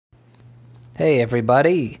Hey,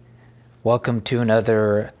 everybody. Welcome to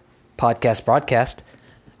another podcast broadcast.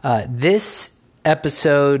 This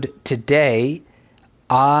episode today,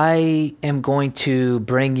 I am going to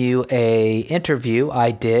bring you a interview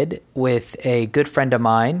I did with a good friend of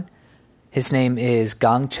mine. His name is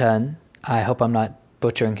Gang Chen. I hope I'm not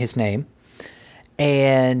butchering his name.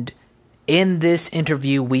 And in this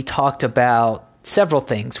interview, we talked about several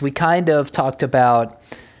things. We kind of talked about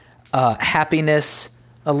happiness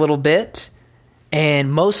a little bit.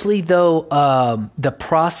 And mostly, though, the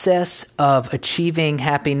process of achieving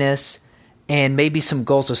happiness and maybe some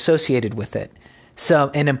goals associated with it.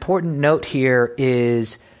 So an important note here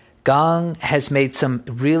is Gang has made some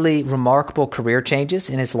really remarkable career changes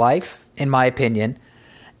in his life, in my opinion.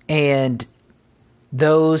 And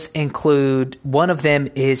those include, one of them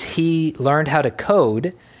is he learned how to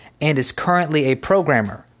code and is currently a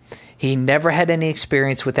programmer. He never had any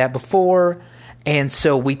experience with that before. And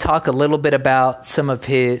so we talk a little bit about some of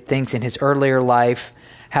his things in his earlier life,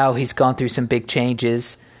 how he's gone through some big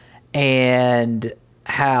changes, and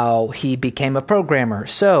how he became a programmer.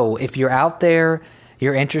 So if you're out there,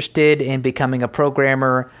 you're interested in becoming a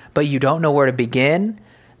programmer, but you don't know where to begin,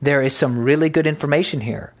 there is some really good information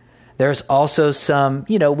here. There's also some,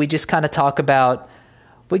 we just kind of talk about,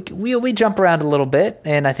 we jump around a little bit,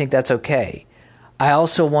 and I think that's okay. I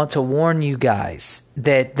also want to warn you guys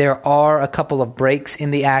that there are a couple of breaks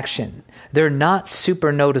in the action. They're not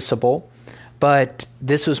super noticeable, but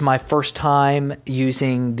this was my first time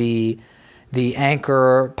using the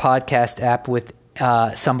Anchor podcast app with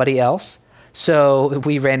somebody else. So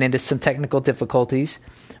we ran into some technical difficulties,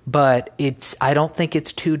 but I don't think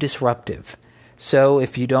it's too disruptive. So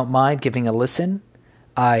if you don't mind giving a listen,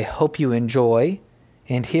 I hope you enjoy.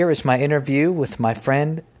 And here is my interview with my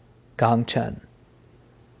friend Gang Chen.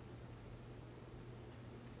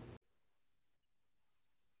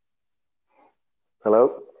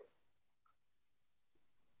 Hello.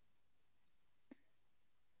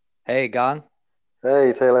 Hey, Gang.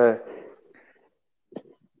 Hey, Taylor.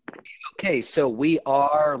 Okay, so we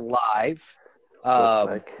are live.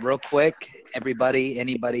 Looks like. Real quick,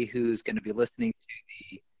 anybody who's going to be listening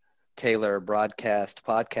to the Taylor Broadcast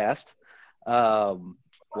podcast,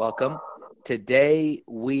 welcome. Today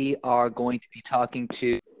we are going to be talking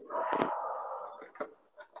to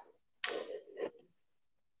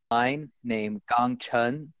mine named Gang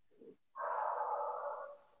Chen.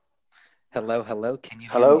 Hello. Can you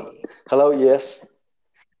hear me? Hello. Yes.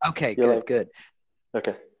 Okay, You're good.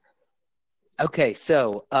 Okay. Okay,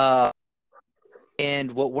 so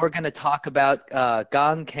and what we're going to talk about,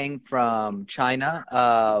 Gang came from China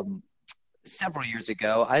several years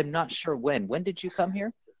ago. I'm not sure when. When did you come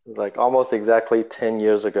here? It was like almost exactly 10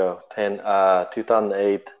 years ago.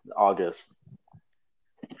 2008 August.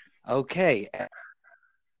 Okay.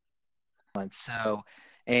 So,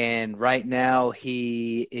 and right now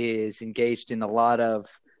he is engaged in a lot of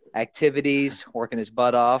activities, working his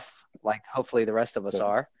butt off, like hopefully the rest of us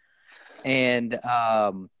are. And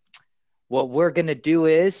what we're going to do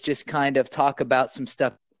is just kind of talk about some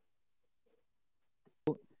stuff,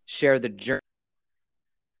 share the journey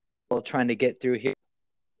trying to get through here.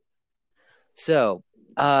 So,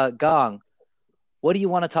 Gang, what do you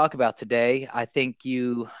want to talk about today? I think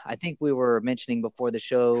we were mentioning before the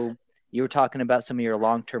show, you were talking about some of your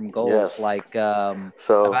long-term goals, Yes. like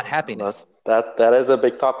So about happiness. that is a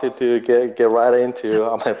big topic to get right into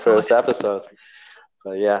on my first episode.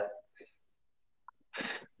 But yeah.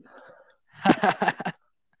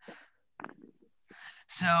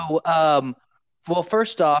 So, well,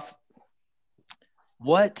 first off,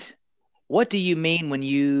 what do you mean when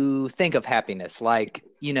you think of happiness? Like,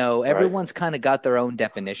 everyone's kind of got their own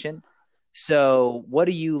definition. So what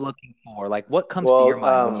are you looking for? Like, what comes to your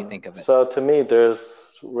mind when you think of it? So to me,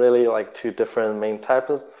 there's really like two different main types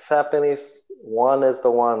of happiness. One is the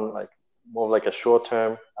one like more like a short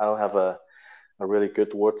term. I don't have a really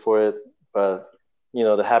good word for it, but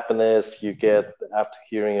the happiness you get after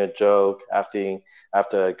hearing a joke, after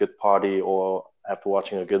a good party, or after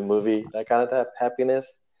watching a good movie, that kind of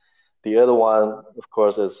happiness. The other one, of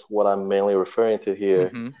course, is what I'm mainly referring to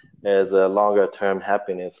here, is a longer term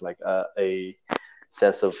happiness, like a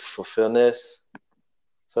sense of fulfillment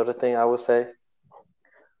sort of thing, I would say.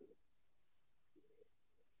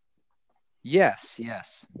 Yes.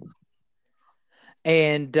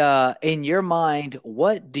 And in your mind,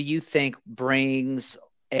 what do you think brings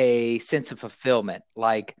a sense of fulfillment?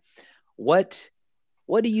 Like, what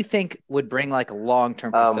do you think would bring like a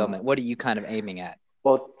long-term fulfillment? What are you kind of aiming at?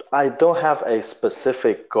 Well, I don't have a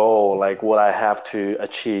specific goal, like what I have to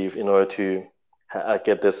achieve in order to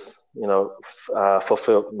get this,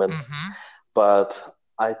 fulfillment. But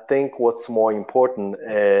I think what's more important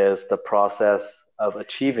is the process of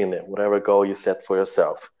achieving it, whatever goal you set for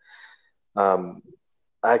yourself. Um,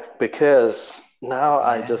 because now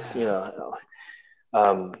I just, Yeah.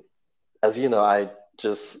 um, as you know, I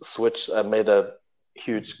just switched, I made a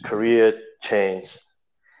huge career change.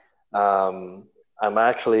 Um, I'm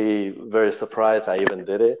actually very surprised I even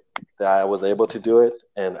did it, that I was able to do it.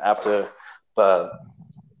 But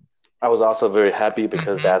I was also very happy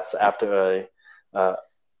because Mm-hmm. that's after uh,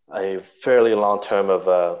 a fairly long term of,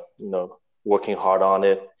 working hard on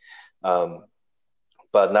it. Um,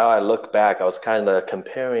 but now I look back, I was kind of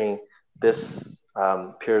comparing this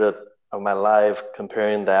period of my life,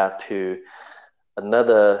 comparing that to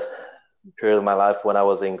another period of my life when I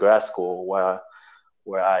was in grad school,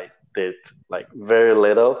 where I did like very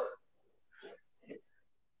little.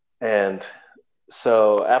 And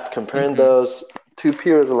so after comparing Mm-hmm. those two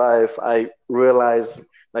periods of life, I realized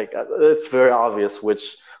like it's very obvious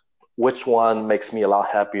which one makes me a lot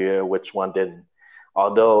happier, which one didn't.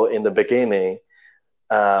 Although in the beginning,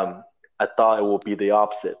 I thought it would be the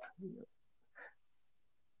opposite.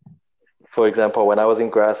 For example, when I was in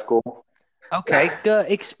grad school, Okay. Go yeah,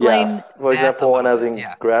 explain for that a example, when little I was bit. in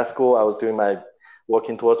Yeah. grad school, I was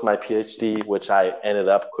working towards my PhD, which I ended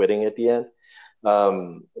up quitting at the end.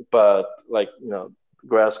 But like,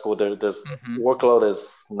 grad school, there's Mm-hmm. workload is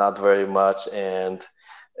not very much. And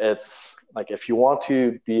it's like, if you want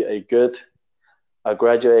to be a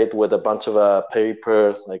graduate with a bunch of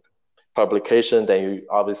paper, like publication, then you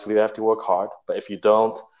obviously have to work hard. But if you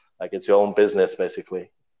don't, like it's your own business, basically.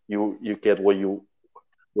 You get what you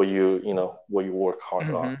work hard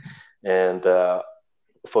on. Mm-hmm. And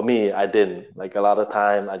for me, I didn't. Like a lot of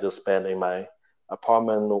time, I just spent in my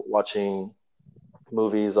apartment watching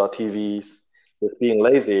movies or TVs, just being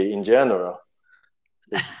lazy in general.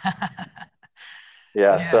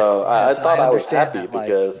 Yeah, so Yes, I yes, I thought I was understand happy that life.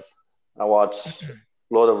 because I watched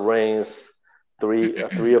Lord of Rings,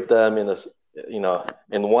 three of them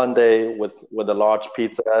in one day with a large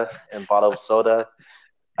pizza and bottle of soda.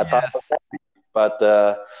 I thought, Yes. but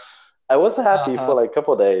I was happy for Uh-huh. like a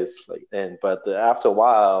couple of days, but after a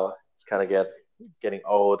while, it's kind of getting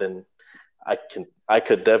old, and I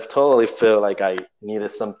could totally feel like I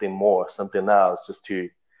needed something more, something else, just to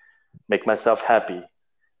make myself happy.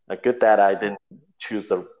 Like good that I didn't choose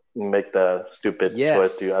to make the stupid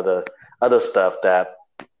choice to Yes. other stuff that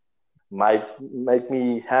might make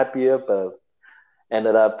me happier, but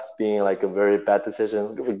ended up being like a very bad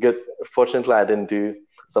decision. Good, fortunately, I didn't do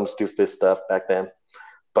some stupid stuff back then,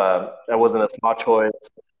 but it wasn't a smart choice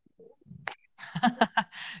and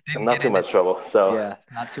Didn't not get too into much trouble. So, yeah,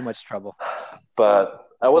 not too much trouble. but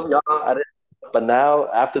I was young. I didn't. But now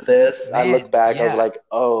after this, I look Man, back. I was yeah. like,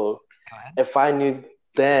 oh, Go ahead. if I knew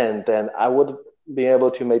then I would be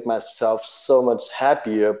able to make myself so much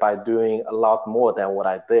happier by doing a lot more than what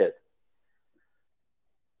I did.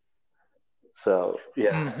 So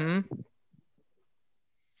yeah, Mm-hmm.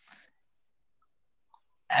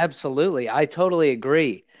 Absolutely. I totally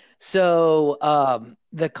agree. So,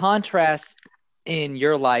 the contrast in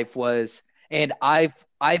your life was, and I've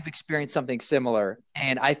experienced something similar.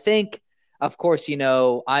 And I think, of course,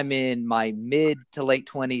 I'm in my mid to late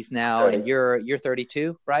 20s I'm now, 30. and you're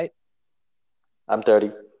 32, right? I'm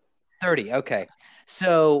 30. 30. Okay.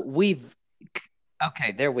 So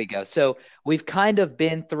okay, there we go. So we've kind of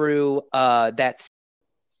been through that.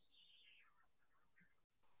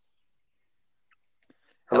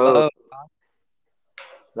 Hello. Hello.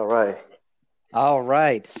 All right. All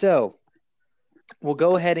right. So we'll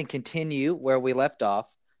go ahead and continue where we left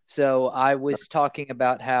off. So I was talking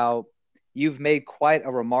about how you've made quite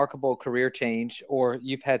a remarkable career change, or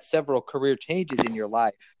you've had several career changes in your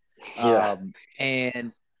life. Yeah.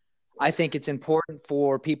 And I think it's important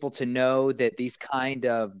for people to know that these kind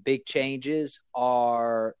of big changes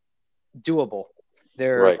are doable.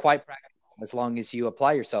 They're Right. quite practical as long as you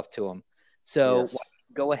apply yourself to them. So Yes.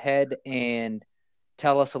 go ahead and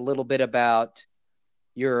tell us a little bit about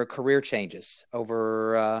your career changes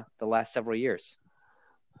over the last several years.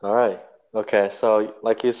 All right. Okay. So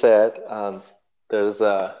like you said, there's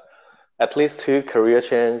at least two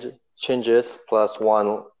changes plus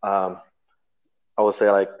one. I would say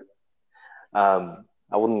like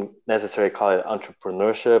I wouldn't necessarily call it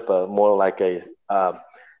entrepreneurship, but more like a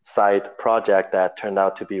side project that turned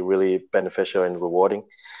out to be really beneficial and rewarding.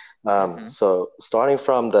 Hmm. So starting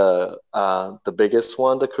from the biggest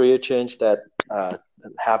one, the career change that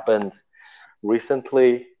happened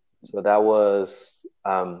recently. So that was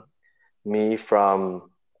me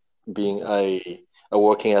from being a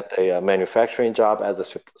working at a manufacturing job as a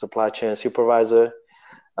supply chain supervisor,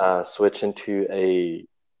 switching to a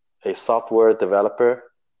software developer.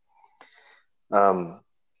 Um,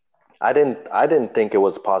 I didn't think it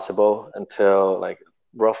was possible until like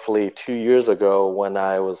roughly 2 years ago when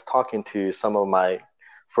I was talking to some of my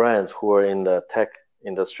friends who are in the tech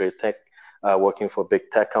industry, working for big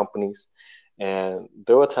tech companies, and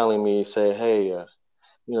they were telling me, say, hey,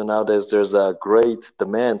 nowadays there's a great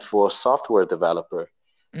demand for software developer,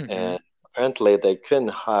 Mm-hmm. and apparently they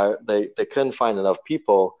couldn't find enough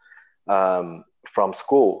people from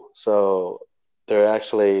school, so they're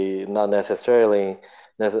actually not necessarily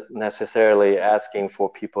asking for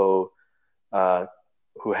people uh,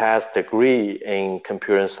 who has degree in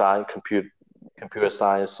computer science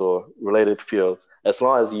or related fields. As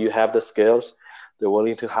long as you have the skills, they're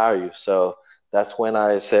willing to hire you. So that's when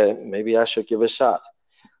I said maybe I should give it a shot.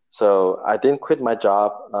 So I didn't quit my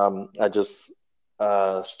job. I just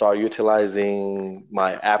start utilizing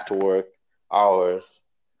my after work hours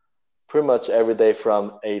pretty much every day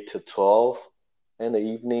from 8 to 12 in the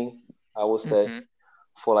evening, I would say, Mm-hmm.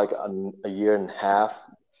 for like a year and a half.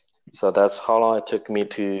 So that's how long it took me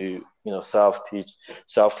to, self-teach,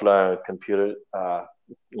 self-learn computer,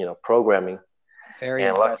 programming. Very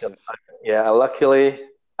And impressive. luckily,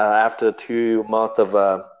 after 2 months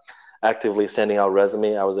of actively sending out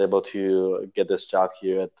resume, I was able to get this job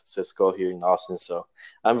here at Cisco here in Austin. So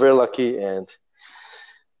I'm very lucky and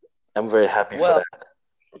I'm very happy for Well, that.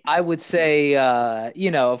 I would say,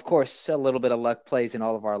 of course, a little bit of luck plays in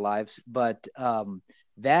all of our lives, but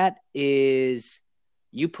that is,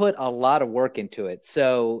 you put a lot of work into it.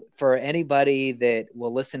 So, for anybody that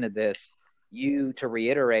will listen to this, to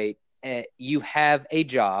reiterate, you have a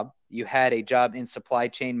job, you had a job in supply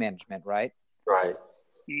chain management, right? Right.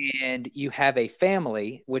 And you have a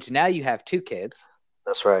family, which now you have two kids,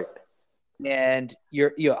 That's right. and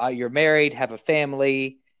you're married, have a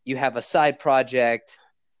family, you have a side project,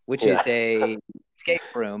 which Yeah. is a escape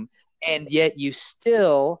room, and yet you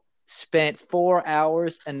still spent 4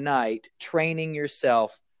 hours a night training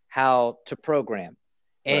yourself how to program,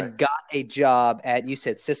 Right. and got a job at, you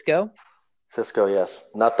said Cisco. Cisco, yes.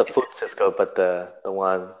 Not the Is food Cisco, but the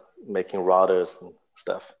one making routers and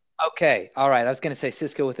stuff. Okay, all right. I was going to say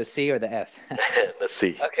Cisco with a C or the S. Let's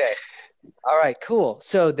see. Okay, all right, cool.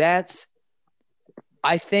 So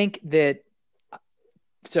I think that,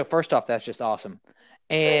 so first off, that's just awesome.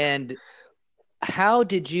 Thanks. And what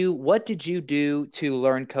did you do to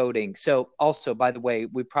learn coding? So also, by the way,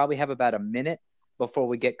 we probably have about a minute before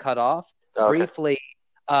we get cut off. Okay. Briefly,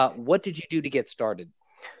 what did you do to get started?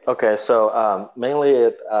 Okay. So mainly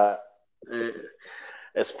it-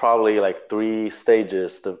 it's probably like three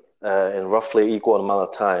stages in roughly equal amount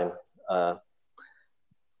of time uh,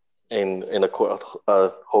 in the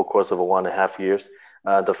whole course of 1.5 years.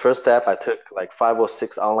 The first step, I took like 5 or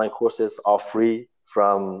 6 online courses, all free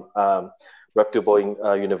from reputable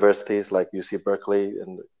universities like UC Berkeley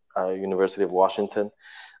and University of Washington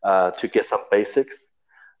to get some basics.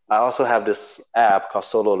 I also have this app called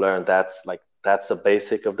Solo Learn. That's the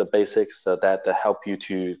basic of the basics, so that help you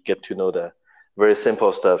to get to know the very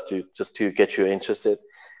simple stuff to get you interested.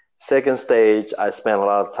 Second stage, I spent a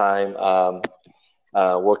lot of time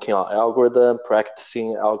working on algorithm,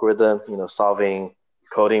 practicing algorithm, solving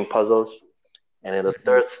coding puzzles. And in the Hmm.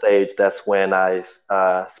 third stage, that's when I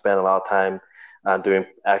spend a lot of time doing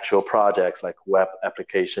actual projects like web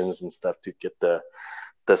applications and stuff to get the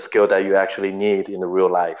skill that you actually need in the real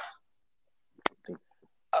life.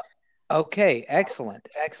 Okay, excellent,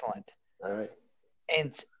 excellent. All right.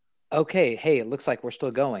 And okay, hey, it looks like we're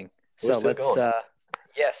still going. We're So still let's going.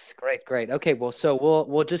 yes, great, great. Okay, well, so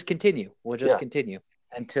we'll just continue. We'll just Yeah, continue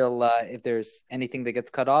until if there's anything that gets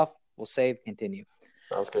cut off, we'll save, continue.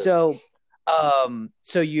 sounds good. So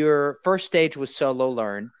so your first stage was solo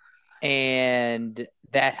learn, and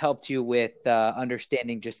that helped you with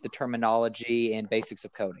understanding just the terminology and basics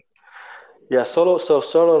of coding. Yeah, Solo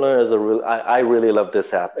Learn is I really love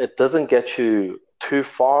this app. It doesn't get you too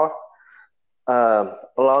far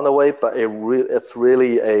along the way, but it's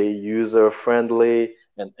really a user-friendly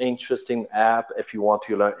and interesting app if you want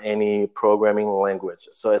to learn any programming language.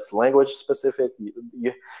 So it's language specific.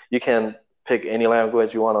 You can pick any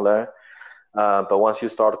language you want to learn, but once you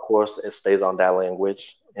start a course, it stays on that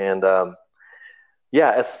language. And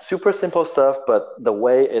yeah, it's super simple stuff, but the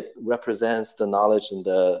way it represents the knowledge and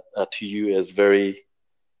the to you is very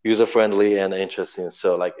user-friendly and interesting.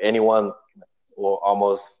 So like anyone or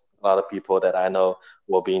almost a lot of people that I know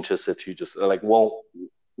will be interested to just like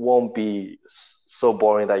won't be so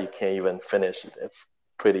boring that you can't even finish it. It's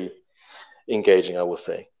pretty engaging, I would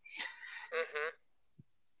say.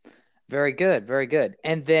 Hmm. Very good, very good.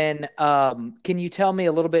 And then, can you tell me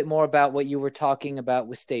a little bit more about what you were talking about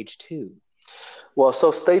with stage two? Well,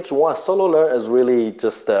 so stage one, solo learn is really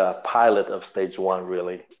just a pilot of stage one,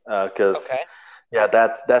 really. Because Okay. yeah,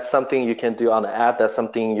 that's something you can do on the app. That's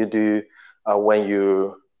something you do when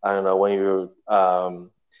you, I don't know, when you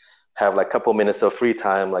have like a couple minutes of free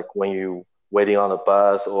time, like when you waiting on a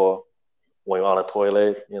bus or when you're on a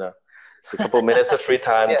toilet, a couple minutes of free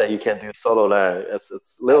time that you Yes, can do solo learn.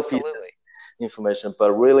 It's little piece of absolutely. information,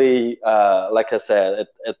 but really, like I said,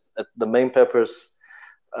 the main purpose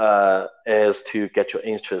is to get your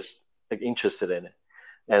interested in it.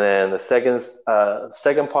 And then the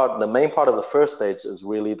second part, the main part of the first stage is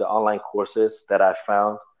really the online courses that I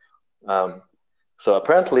found. Um, so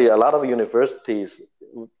apparently, a lot of universities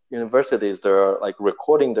they're like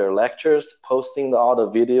recording their lectures, posting all the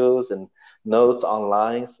videos and notes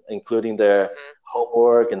online, including their Mhm.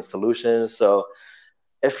 homework and solutions. So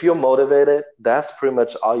if you're motivated, that's pretty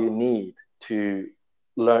much all you need to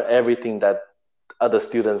learn everything that other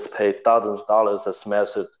students pay thousands of dollars a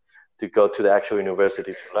semester to go to the actual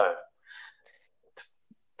university to learn.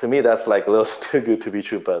 To me, that's like a little too good to be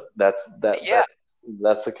true, but Yeah.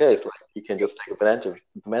 that's the case. Like you can just take advantage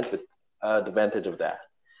of that.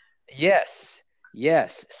 Yes.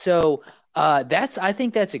 Yes. So that's I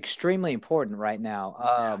think that's extremely important right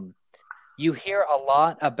now. You hear a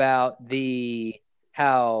lot about the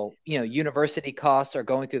how, university costs are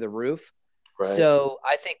going through the roof. Right. So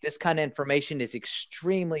I think this kind of information is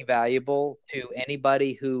extremely valuable to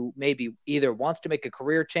anybody who maybe either wants to make a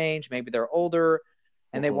career change, maybe they're older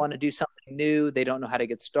and they Hmm. want to do something new, they don't know how to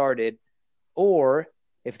get started, or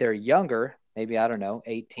if they're younger, maybe I don't know,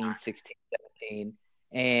 18, 16, 17,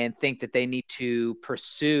 and think that they need to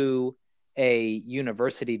pursue a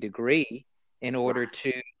university degree in order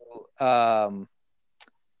to um,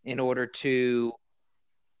 in order to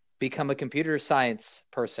become a computer science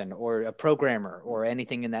person or a programmer or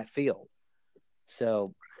anything in that field.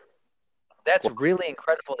 So that's Well, really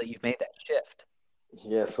incredible that you've made that shift.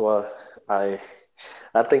 yes. Well, I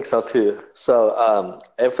I think so too. So,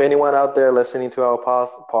 if anyone out there listening to our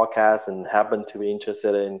podcast and happen to be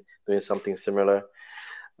interested in doing something similar,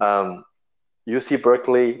 um, UC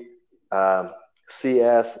Berkeley, um,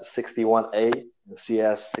 CS 61A and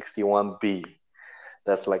CS 61B.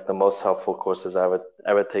 That's like the most helpful courses I've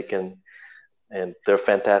ever taken, and they're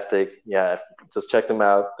fantastic. Yeah, just check them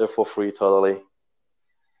out. They're for free, totally.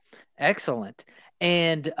 Excellent.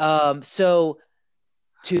 And so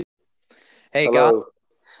to hey God, Hello.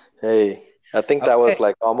 Hey, I think that okay, was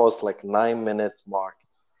like almost like 9 minute mark.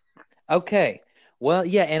 okay. Well,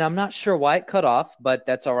 yeah, and I'm not sure why it cut off, but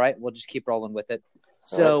that's all right. We'll just keep rolling with it.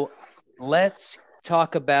 All right. So let's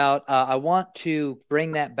talk about. I want to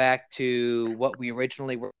bring that back to what we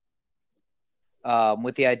originally were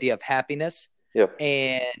with the idea of happiness Yep.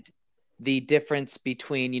 and the difference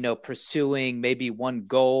between pursuing maybe one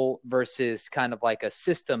goal versus kind of like a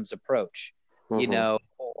systems approach, Mm-hmm.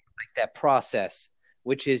 or like that process,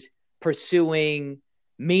 which is pursuing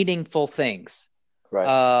meaningful things. Right.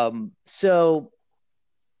 So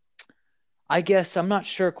I guess I'm not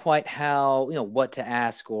sure quite how, what to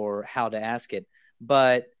ask or how to ask it,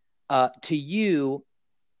 but to you,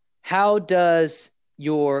 how does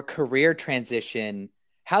your career transition,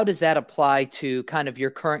 how does that apply to kind of your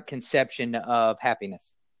current conception of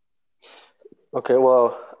happiness? Okay.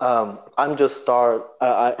 Well, I'm just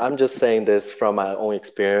saying this from my own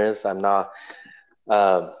experience. I'm not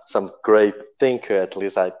some great thinker. At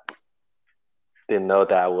least I didn't know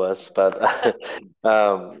that I was, but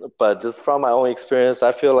just from my own experience,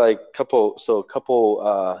 I feel like couple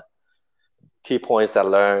key points that I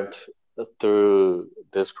learned through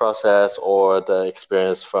this process or the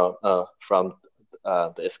experience from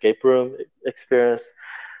the escape room experience.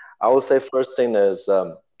 I would say first thing is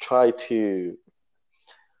try to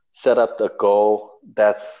set up the goal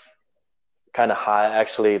that's kind of high.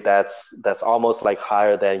 Actually, that's almost like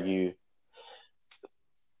higher than you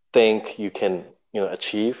think you can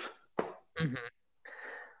achieve, Hmm.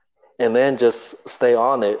 and then just stay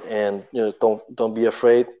on it and don't be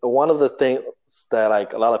afraid. One of the things that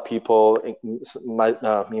like a lot of people,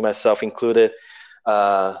 me myself included,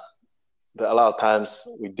 uh, that a lot of times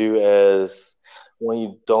we do is when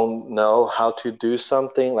you don't know how to do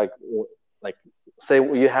something like say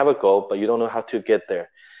you have a goal but you don't know how to get there,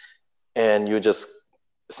 and you just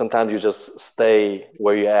sometimes you just stay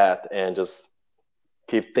where you're at and just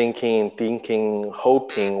keep thinking,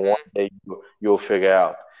 hoping one Hmm. day you'll figure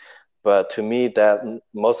out. But to me, that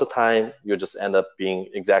most of the time you just end up being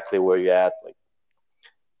exactly where you're at like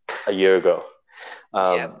a year ago.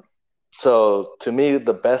 Yep. Um, so to me,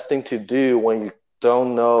 the best thing to do when you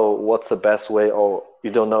don't know what's the best way or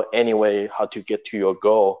you don't know any way how to get to your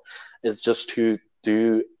goal is just to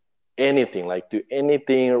do anything, like do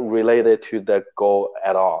anything related to the goal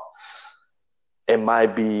at all. It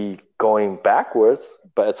might be going backwards,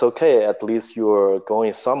 but it's okay. At least you're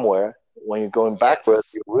going somewhere. When you're going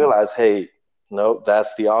backwards, Yes. you realize, hey, no,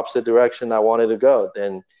 that's the opposite direction I wanted to go.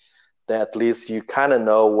 Then at least you kind of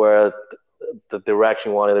know where the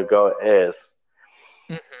direction you wanted to go is.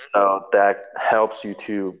 Hmm. So that helps you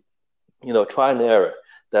to, try and error.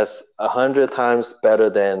 That's 100 times better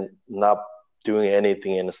than not doing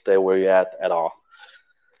anything and stay where you're at all.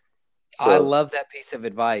 I So, love that piece of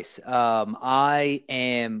advice.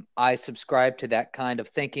 I subscribe to that kind of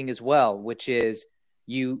thinking as well, which is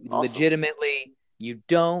you awesome. legitimately, you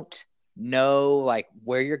don't know like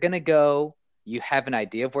where you're going to go. You have an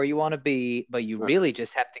idea of where you want to be, but you Right. really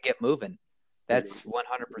just have to get moving. That's Exactly.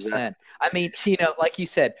 100%. I mean, like you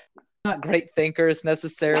said, we're not great thinkers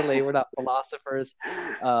necessarily. We're not philosophers,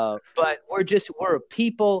 but we're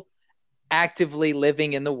people actively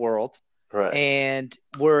living in the world, Right. and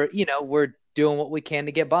we're doing what we can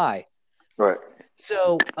to get by. Right.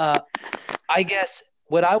 So I guess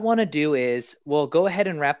what I want to do is we'll go ahead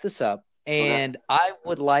and wrap this up, Okay. and I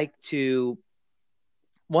would like to,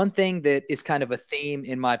 one thing that is kind of a theme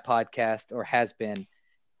in my podcast, or has been, Hmm.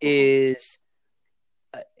 is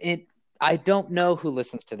it I don't know who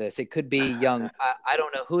listens to this. It could be young. I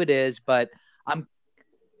don't know who it is, but I'm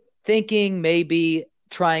thinking maybe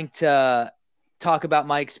trying to talk about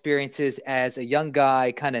my experiences as a young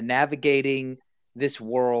guy, kind of navigating this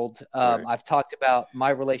world. Right. I've talked about my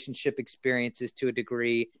relationship experiences to a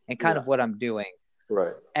degree and kind Yeah. of what I'm doing.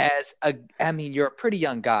 Right. I mean, you're a pretty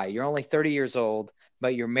young guy. You're only 30 years old,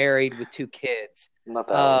 but you're married with two kids. Not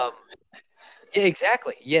that old. Um, yeah,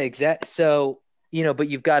 exactly. Yeah, exactly. So, but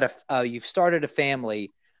you've started a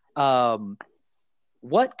family. Um,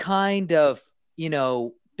 what kind of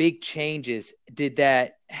big changes did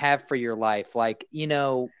that have for your life, like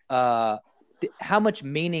how much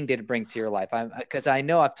meaning did it bring to your life? Because I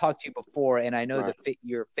know I've talked to you before, and I know Right.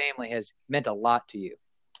 your family has meant a lot to you.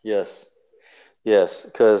 Yes. Yes.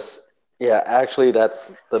 Because, yeah, actually,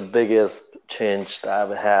 that's the biggest change that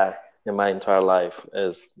I've had in my entire life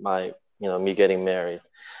is me getting married.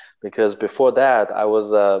 Because before that, I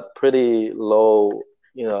was pretty low.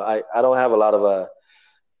 I don't have a lot of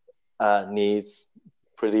needs.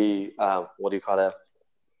 Pretty, what do you call that?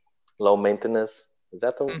 Low maintenance. Is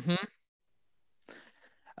that the Hmm.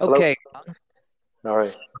 hello? Okay, All right.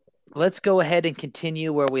 so let's go ahead and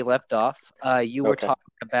continue where we left off. You were Okay. talking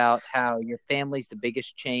about how your family's the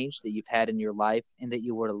biggest change that you've had in your life, and that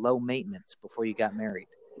you were low maintenance before you got married.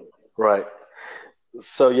 Right.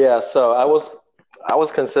 So yeah, so I was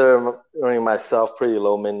considering myself pretty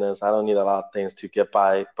low maintenance. I don't need a lot of things to get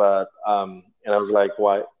by, but and I was like,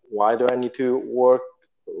 why do I need to work?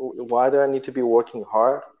 Why do I need to be working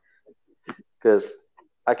hard? Because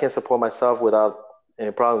I can support myself without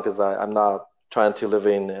any problem because I'm not trying to live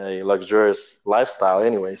in a luxurious lifestyle,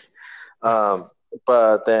 anyways. Hmm. Um,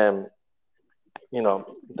 but then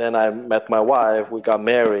I met my wife. We got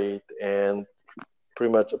married, and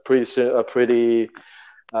pretty soon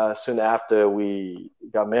after we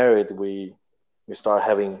got married, we started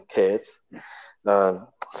having kids.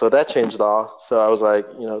 So that changed all. So I was like,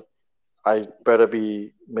 I better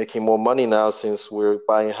be making more money now since we're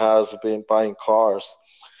buying houses, been buying cars.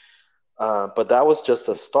 But that was just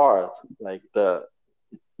a start, like the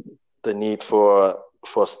need for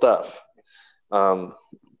stuff. Um,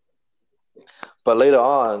 but later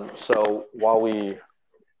on, so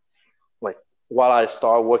like while I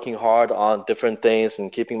start working hard on different things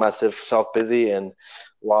and keeping myself busy, and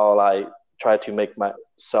while I try to make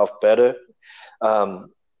myself better,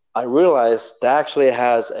 um, I realized that actually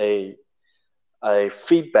has a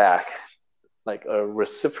feedback, like a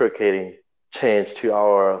reciprocating change to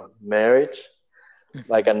our marriage.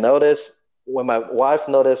 Like I Hmm. noticed when my wife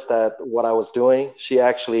noticed that what I was doing, she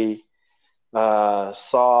actually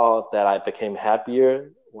saw that I became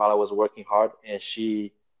happier while I was working hard, and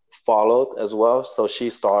she followed as well. So she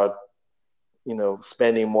started,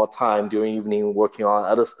 spending more time during evening working on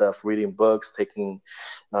other stuff, reading books, taking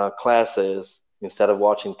classes instead of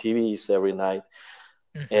watching TVs every night,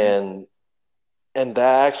 Hmm. and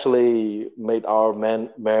that actually made our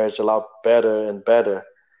marriage a lot better and better.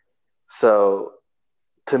 So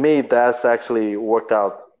to me, that's actually worked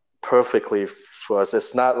out perfectly for us.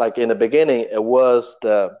 It's not like in the beginning it was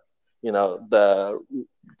you know, the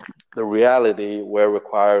reality where it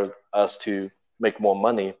required us to make more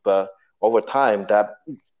money, but over time that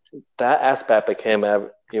aspect became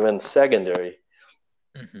even secondary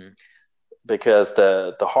Hmm. because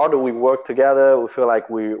the harder we work together, we feel like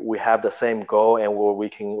we have the same goal and where we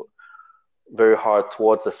can very hard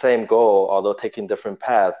towards the same goal, although taking different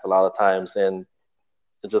paths a lot of times, and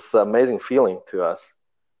it's just an amazing feeling to us.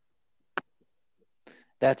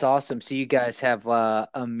 That's awesome. So you guys have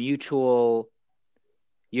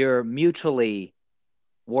you're mutually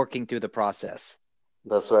working through the process.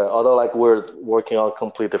 That's right. Although like we're working on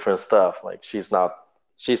complete different stuff. Like she's not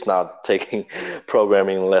taking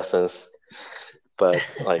programming lessons, but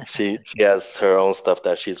like she has her own stuff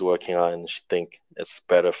that she's working on, and she think it's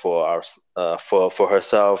better for our for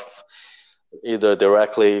herself, either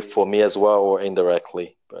directly for me as well or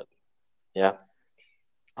indirectly. But yeah,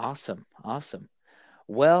 Awesome. Awesome.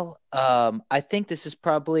 Well, I think this is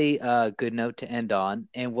probably a good note to end on,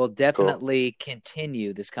 and we'll cool. definitely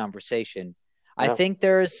continue this conversation. Yeah, I think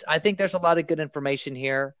there's a lot of good information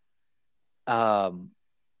here. Um,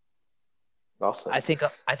 awesome. I think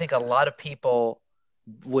a lot of people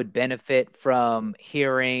would benefit from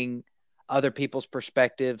hearing other people's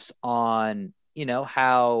perspectives on,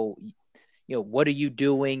 how, what are you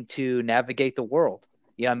doing to navigate the world?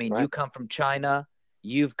 Yeah, I mean, you Right. come from China,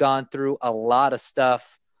 you've gone through a lot of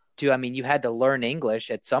stuff I mean, you had to learn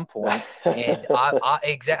English at some point, and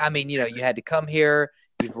I mean, you had to come here,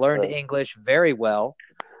 you've learned Right. English very well,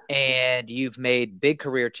 and you've made big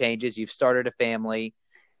career changes, you've started a family,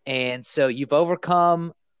 and so you've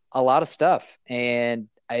overcome a lot of stuff, and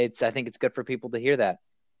I think it's good for people to hear that.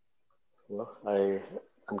 Well,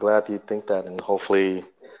 I'm glad you think that, and hopefully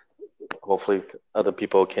other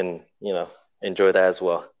people can enjoy that as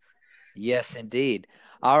well. Yes, indeed.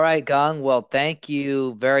 All right, Gong. Well, thank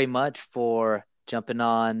you very much for jumping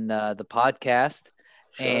on the podcast,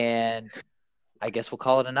 Sure. and I guess we'll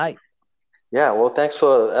call it a night. Yeah, well, thank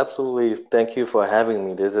you for having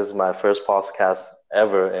me. This is my first podcast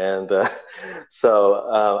ever, and so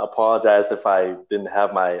apologize if I didn't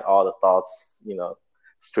have my all the thoughts,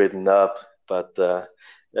 straightened up. But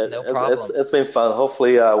No problem. it's been fun.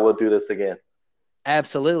 Hopefully, we'll do this again.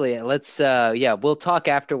 Absolutely. Let's yeah, we'll talk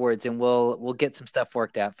afterwards and we'll get some stuff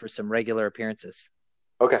worked out for some regular appearances.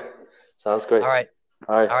 Okay, sounds great. All right.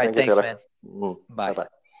 All right, All right, thank you, thanks, Taylor. man. Bye Bye. bye.